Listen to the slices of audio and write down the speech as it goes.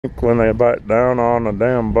when they bite down on a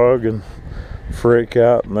damn bug and freak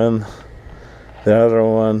out, and then the other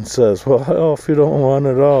one says, well, hell, if you don't want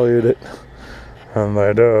it, I'll eat it. And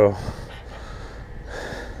they do.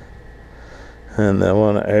 And the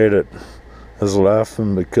one that ate it is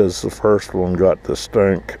laughing because the first one got the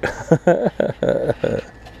stink.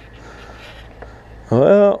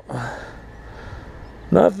 Well,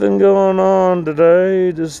 nothing going on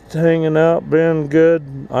today, just hanging out, being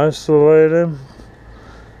good, isolating.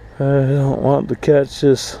 I don't want to catch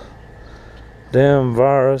this damn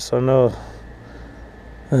virus. I know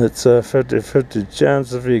it's a 50-50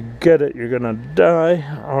 chance if you get it, you're gonna die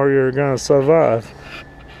or you're gonna survive.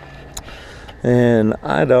 And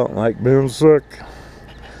I don't like being sick,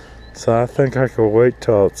 so I think I could wait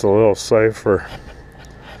till it's a little safer.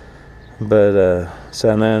 But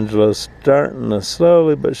San Angelo's starting to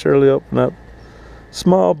slowly but surely open up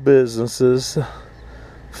small businesses.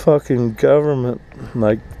 Fucking government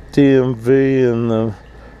like DMV and the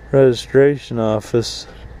registration office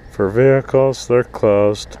for vehicles, they're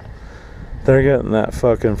closed. They're getting that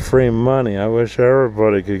fucking free money. I wish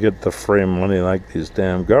everybody could get the free money like these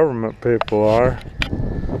damn government people are.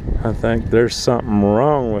 I think there's something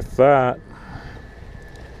wrong with that.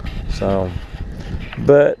 So,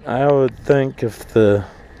 but I would think if the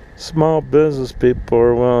small business people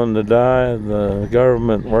are willing to die, the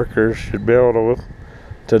government workers should be able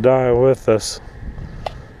to die with us.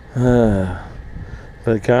 But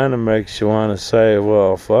it kind of makes you want to say,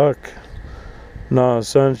 well, fuck,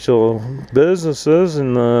 non-essential businesses,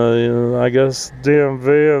 and I guess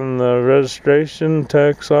DMV and the registration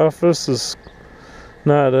tax office is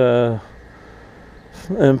not a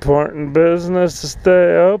important business to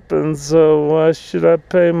stay open, so why should I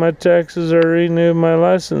pay my taxes or renew my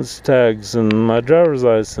license tags and my driver's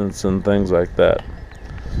license and things like that?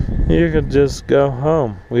 You could just go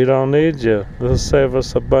home. We don't need you. They'll save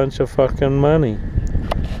us a bunch of fucking money.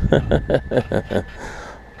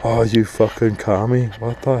 Oh, you fucking commie.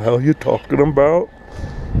 What the hell you talking about?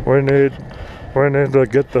 We need to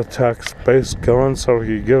get the tax base going so we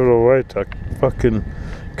can give it away to fucking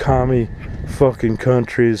commie fucking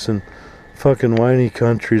countries and fucking whiny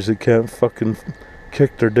countries that can't fucking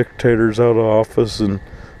kick their dictators out of office and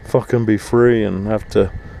fucking be free and have to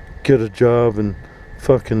get a job and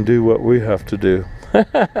fucking do what we have to do.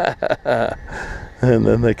 And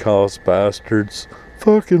then they call us bastards.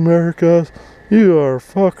 Fuck America, you are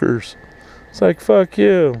fuckers. It's like, fuck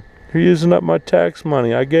you. You're using up my tax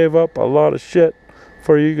money. I gave up a lot of shit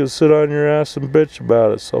for you to sit on your ass and bitch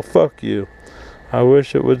about it, so fuck you. I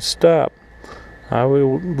wish it would stop. I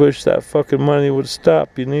wish that fucking money would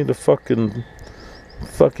stop. You need to fucking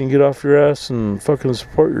get off your ass and fucking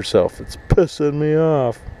support yourself. It's pissing me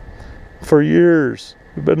off. For years.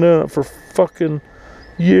 We've been doing it for fucking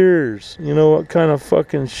years. You know what kind of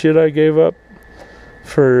fucking shit I gave up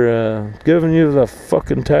for giving you the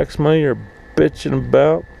fucking tax money you're bitching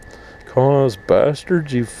about? Calling us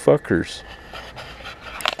bastards, you fuckers.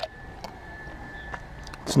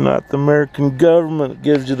 It's not the American government that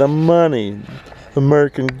gives you the money. The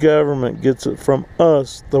American government gets it from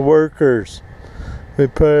us, the workers. We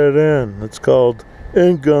pay it in. It's called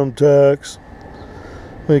income tax.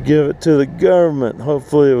 We give it to the government.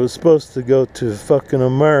 Hopefully it was supposed to go to fucking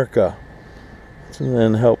America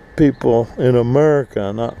and help people in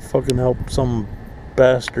America, not fucking help some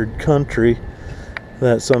bastard country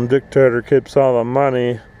that some dictator keeps all the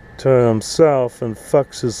money to himself and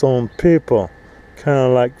fucks his own people. Kind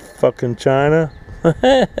of like fucking China.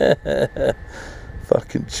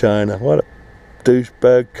 Fucking China. What a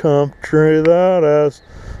douchebag country that is.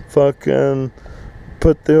 Fucking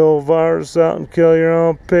put the old virus out and kill your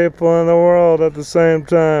own people in the world at the same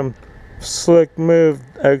time. Slick move,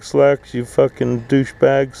 X-Lax, you fucking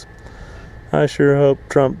douchebags. I sure hope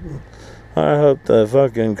I hope the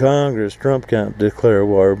fucking Congress, Trump can't declare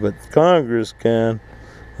war, but Congress can.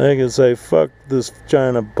 They can say, fuck this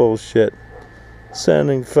China bullshit.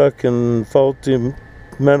 Sending fucking faulty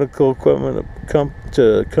medical equipment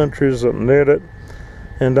to countries that need it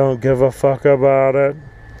and don't give a fuck about it.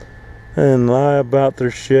 And lie about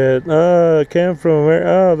their shit. It came from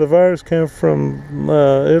America. The virus came from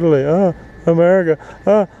Italy.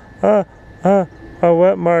 America. A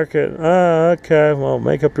wet market. Okay. Well,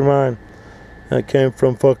 make up your mind. It came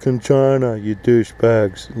from fucking China, you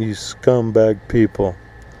douchebags. You scumbag people.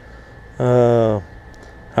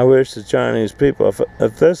 I wish the Chinese people,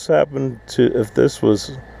 if this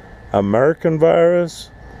was American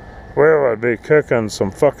virus, we would be kicking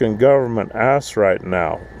some fucking government ass right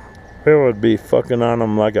now. We would be fucking on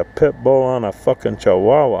them like a pit bull on a fucking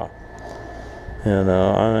chihuahua. You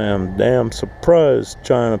know, I am damn surprised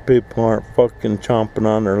China people aren't fucking chomping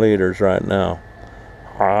on their leaders right now.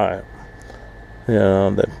 Alright. You know,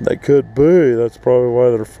 they could be. That's probably why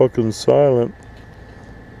they're fucking silent.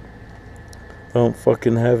 Don't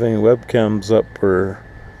fucking have any webcams up or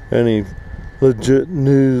any legit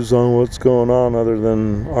news on what's going on other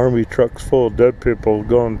than army trucks full of dead people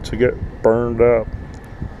going to get burned up.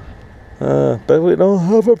 But we don't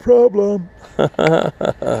have a problem.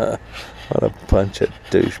 What a bunch of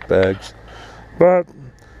douchebags. But,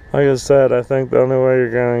 like I said, I think the only way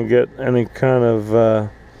you're going to get any kind of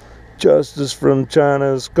justice from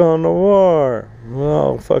China is going to war.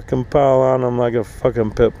 Well, fucking pile on them like a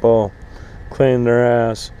fucking pit bull. Clean their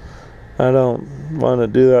ass. I don't want to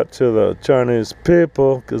do that to the Chinese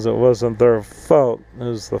people because it wasn't their fault. It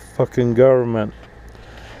was the fucking government.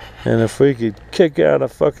 And if we could kick out a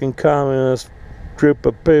fucking communist group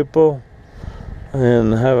of people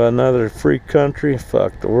and have another free country,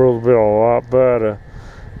 fuck, the world would be a lot better.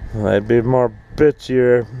 They'd be more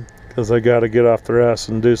bitchier because they got to get off their ass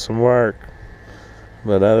and do some work.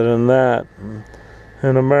 But other than that,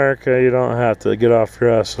 in America, you don't have to get off your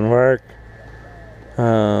ass and work.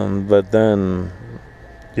 But then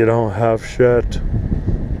you don't have shit.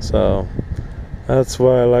 So that's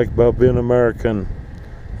what I like about being American.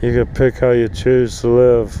 You can pick how you choose to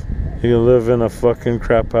live. You can live in a fucking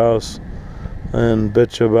crap house and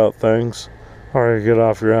bitch about things, or you get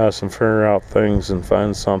off your ass and figure out things and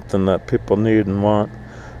find something that people need and want,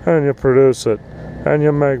 and you produce it and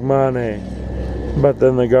you make money. But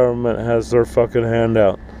then the government has their fucking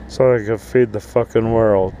handout so they can feed the fucking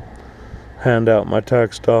world. Hand out my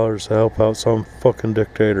tax dollars to help out some fucking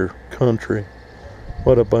dictator country.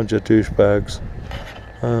 What a bunch of douchebags.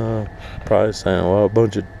 Probably saying, well, a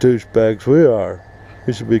bunch of douchebags we are.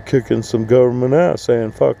 We should be kicking some government ass,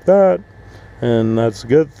 saying fuck that. And that's a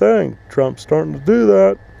good thing. Trump's starting to do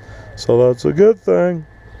that. So that's a good thing.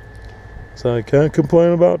 So I can't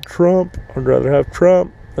complain about Trump. I'd rather have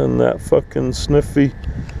Trump than that fucking sniffy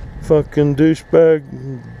fucking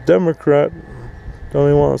douchebag Democrat. Don't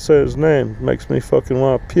even want to say his name. Makes me fucking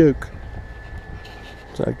want to puke.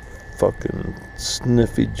 It's like fucking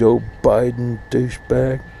sniffy Joe Biden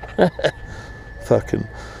douchebag. Fucking.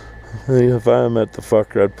 If I met the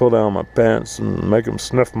fucker, I'd pull down my pants and make him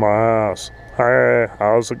sniff my ass. Hey,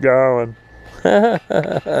 how's it going?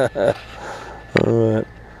 But,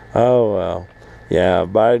 oh well. Yeah,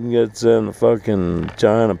 Biden gets in, the fucking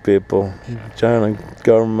China people, China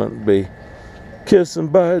government be kissing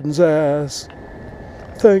Biden's ass.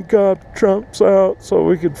 Thank God Trump's out so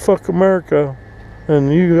we could fuck America.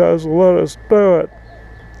 And you guys will let us do it.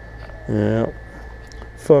 Yeah.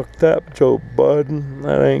 Fuck that, Joe Biden.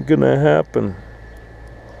 That ain't gonna happen.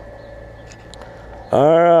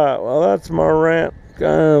 Alright, well that's my rant.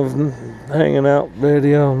 Kind of hanging out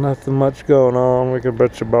video. Nothing much going on. We can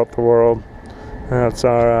bitch about the world. That's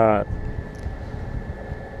alright.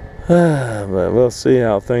 But we'll see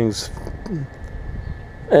how things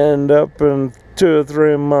end up in 2 or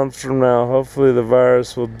 3 months from now. Hopefully the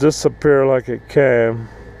virus will disappear like it came.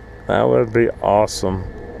 That would be awesome.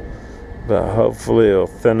 But hopefully it'll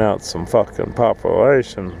thin out some fucking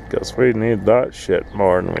population, because we need that shit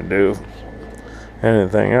more than we do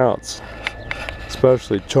anything else.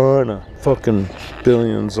 Especially China. Fucking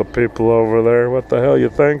billions of people over there. What the hell you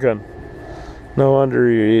thinking? No wonder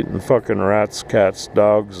you're eating fucking rats, cats,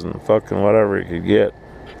 dogs, and fucking whatever you could get.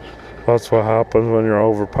 That's what happens when you're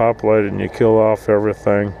overpopulated and you kill off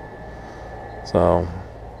everything. So,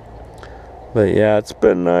 but yeah, it's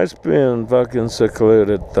been nice being fucking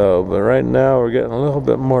secluded though. But right now we're getting a little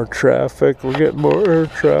bit more traffic. We're getting more air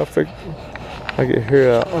traffic. I can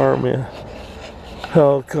hear an army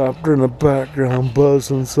helicopter in the background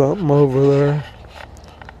buzzing something over there.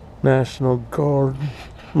 National Guard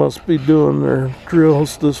must be doing their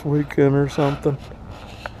drills this weekend or something.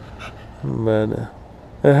 But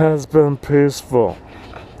it has been peaceful.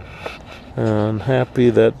 And I'm happy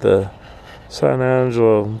that the San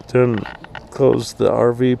Angelo didn't close the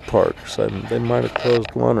RV parks. They might have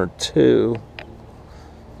closed 1 or 2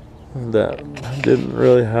 that didn't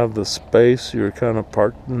really have the space. You were kind of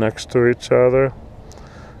parked next to each other.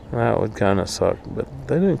 That would kind of suck. But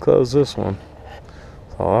they didn't close this one.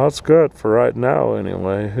 So that's good for right now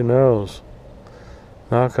anyway. Who knows?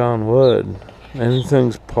 Knock on wood.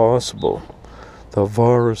 Anything's possible. The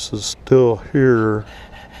virus is still here.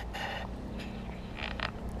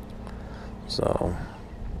 So,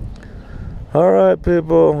 alright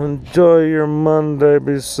people, enjoy your Monday,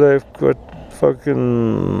 be safe, quit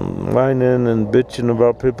fucking whining and bitching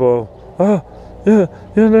about people. Oh, yeah,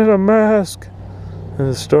 you need a mask. And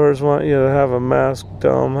the stores want you to have a mask.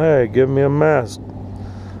 Tell them, hey, give me a mask.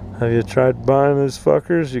 Have you tried buying these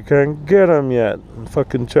fuckers? You can't get them yet. And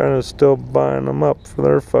fucking China's still buying them up for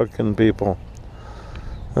their fucking people.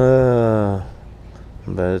 But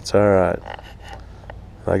it's alright.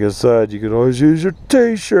 Like I said, you could always use your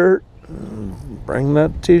t-shirt. Bring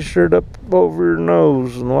that t-shirt up over your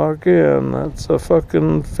nose and walk in. That's a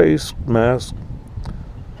fucking face mask.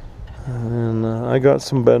 And I got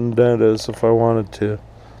some bandanas if I wanted to.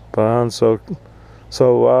 But I'm so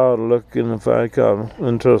wild looking, if I come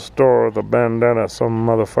into a store with a bandana, some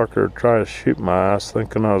motherfucker would try to shoot my ass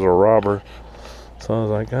thinking I was a robber. So I was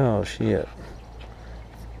like, oh shit.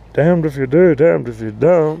 Damned if you do, damned if you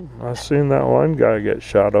don't. I seen that one guy get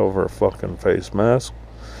shot over a fucking face mask.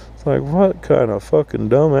 It's like, what kind of fucking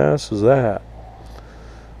dumbass is that?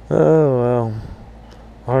 Oh well,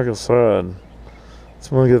 like I said,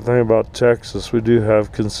 it's one good thing about Texas. We do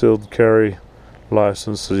have concealed carry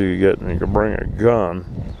licenses you get, and you can bring a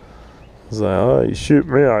gun. It's like, oh, you shoot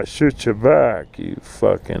me, I shoot you back, you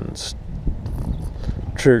fucking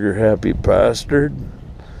trigger happy bastard.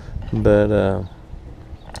 But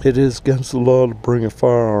it is against the law to bring a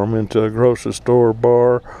firearm into a grocery store,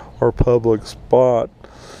 bar, or public spot.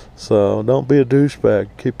 So don't be a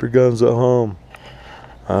douchebag. Keep your guns at home.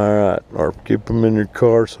 Alright, or keep them in your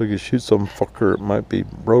car so you can shoot some fucker that might be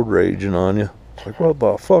road raging on you. It's like, what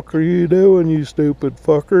the fuck are you doing, you stupid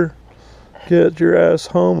fucker? Get your ass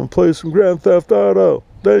home and play some Grand Theft Auto.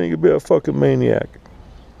 Then you can be a fucking maniac.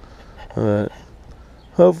 Alright.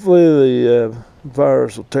 Hopefully the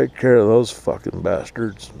virus will take care of those fucking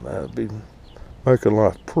bastards. That'd be making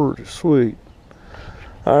life pretty sweet.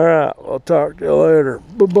 Alright, I'll talk to you later.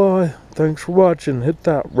 Bye-bye. Thanks for watching. Hit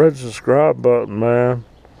that red subscribe button, man.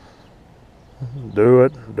 Do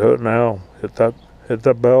it now. Hit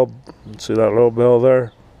that bell. See that little bell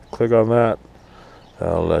there? Click on that.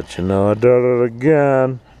 I'll let you know I did it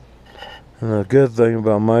again. And the good thing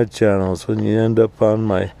about my channel is when you end up on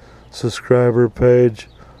my subscriber page,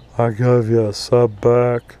 I give you a sub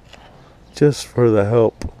back just for the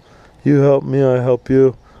help. You help me, I help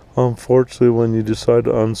you. Unfortunately, when you decide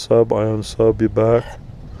to unsub, I unsub you back.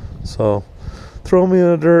 So, throw me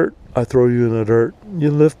in the dirt, I throw you in the dirt.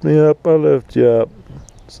 You lift me up, I lift you up.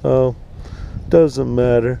 So, doesn't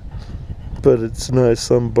matter. But it's nice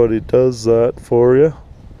somebody does that for you.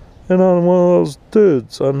 And I'm one of those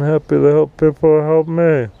dudes. I'm happy to help people help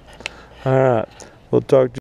me. Alright, we'll talk to you.